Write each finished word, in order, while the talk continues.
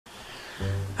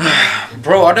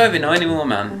Bro, I don't even know anymore,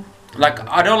 man. Like,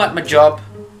 I don't like my job.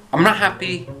 I'm not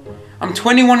happy. I'm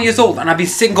 21 years old and I've been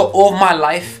single all my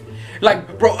life.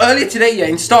 Like, bro, earlier today, yeah,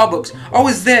 in Starbucks, I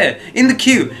was there in the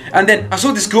queue and then I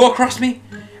saw this girl across me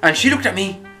and she looked at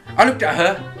me. I looked at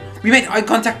her. We made eye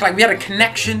contact, like we had a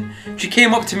connection. She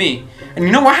came up to me and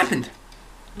you know what happened?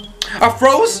 I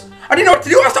froze. I didn't know what to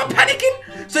do. I started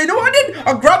panicking. So you know what I did?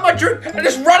 I grabbed my drink and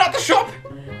just ran out the shop.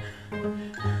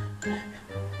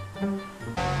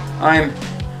 I'm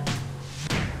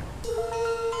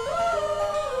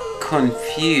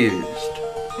confused.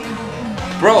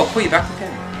 Bro, I'll call you back, okay?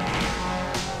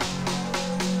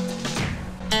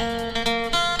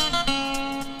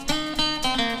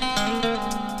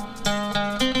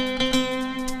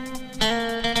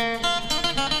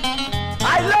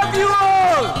 I love you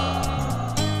all!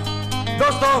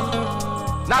 दोस्तों,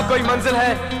 ना कोई मंजिल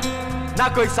है, ना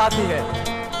कोई साथी है।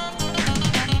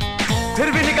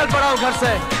 फिर भी निकल पड़ा हूँ घर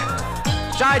से।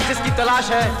 शायद जिसकी तलाश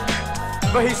है,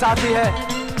 वही साथी है,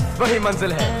 वही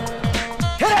मंजिल है।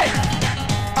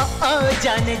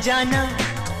 जाने जाना,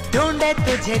 ढूंढे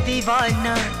तुझे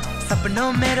दीवाना,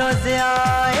 सपनों में रोज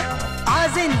आए, आ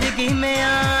जिंदगी में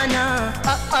आना।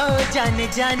 जाने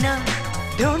जाना,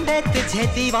 ढूंढे तुझे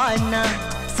दीवाना,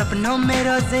 सपनों में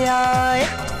रोज आए,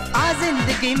 आ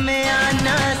जिंदगी में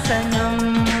आना सनम।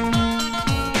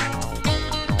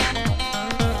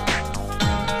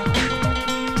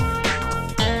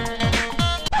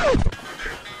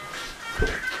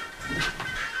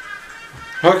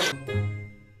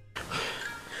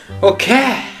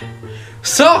 Okay.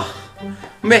 So,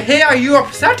 Mahir, are you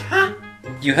upset, huh?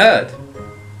 You heard?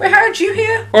 We heard you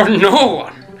here? Or no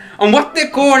one. I'm what they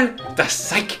call the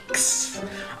psychics.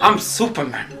 I'm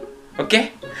Superman,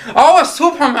 okay? I was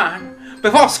Superman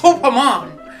before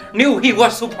Superman knew he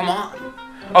was Superman,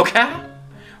 okay?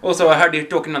 Also, I heard you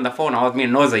talking on the phone. I was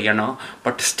being nosy, you know.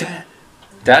 But still,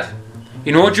 Dad,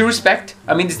 you know what you respect?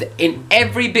 I mean this in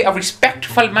every bit of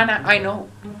respectful manner I know,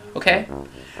 okay?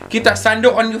 Keep that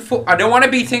sandal on your foot. I don't want a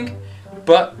beating,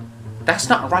 but that's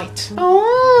not right.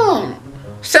 Oh,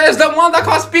 says the one that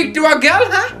can't speak to a girl,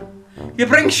 huh? You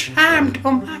bring shame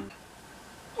to me.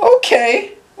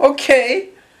 Okay.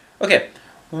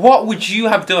 What would you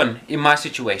have done in my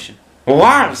situation?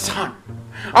 Wow, son.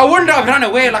 I wouldn't have run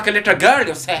away like a little girl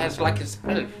you says like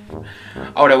yourself.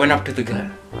 I would have went up to the girl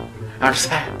and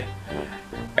said,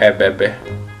 "Hey baby,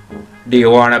 do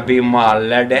you wanna be my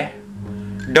lady?"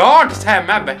 Don't say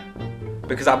maybe,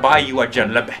 because I'll buy you a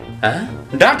jalebi. Huh?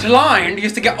 That line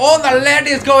used to get all the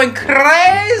ladies going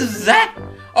crazy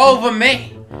over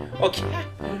me. Okay?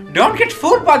 Don't get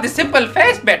fooled by the simple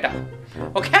face, better.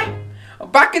 Okay?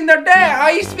 Back in the day, I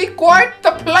used to be quite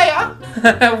the player.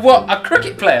 What, a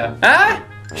cricket player? Huh?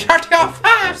 Shut your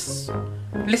face.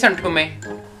 Listen to me.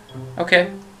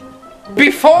 Okay?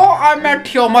 Before I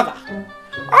met your mother,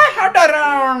 I had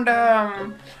around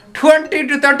 20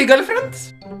 to 30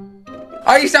 girlfriends.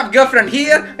 I used to have a girlfriend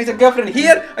here, I used to have a girlfriend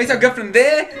here, I used to have a girlfriend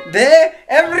there,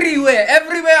 everywhere.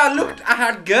 Everywhere I looked, I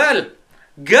had girl.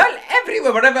 Girl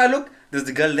everywhere. Wherever I look, there's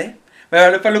a girl there.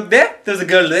 Wherever I look there, there's a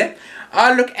girl there.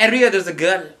 I look everywhere, there's a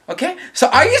girl. Okay? So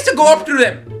I used to go up to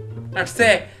them and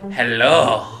say,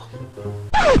 hello.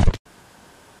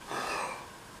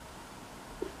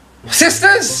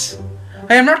 Sisters,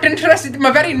 I am not interested. I'm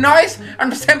a very nice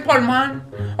and simple man.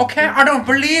 Okay? I don't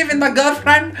believe in the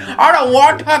girlfriend. I don't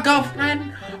want a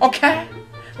girlfriend. Okay?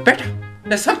 Better.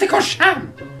 There's something called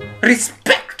shame.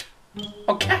 Respect.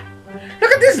 Okay?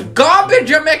 Look at this garbage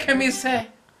you're making me say.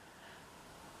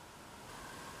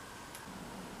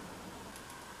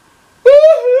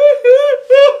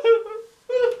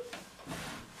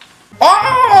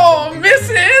 Oh,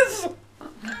 Mrs.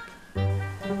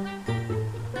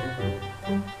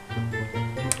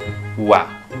 Wow.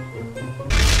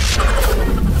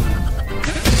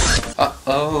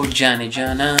 Uh-oh, Johnny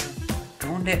Jana.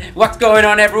 What's going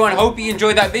on, everyone? Hope you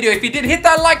enjoyed that video. If you did, hit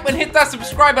that like button, hit that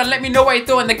subscribe button. Let me know what you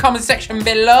thought in the comment section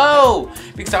below,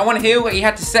 because I want to hear what you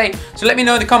had to say. So let me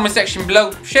know in the comment section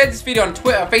below. Share this video on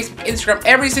Twitter, Facebook, Instagram,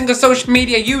 every single social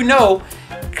media you know.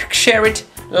 Share it,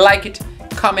 like it,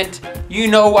 comment. You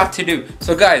know what to do.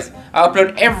 So guys, I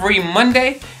upload every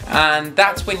Monday, and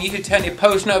that's when you can turn your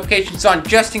post notifications on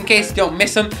just in case you don't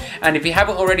miss them. And if you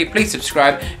haven't already, please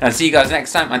subscribe, and I'll see you guys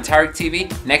next time on Tariq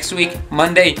TV next week,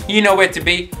 Monday. You know where to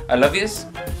be. I love yous,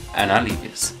 and I leave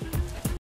yous.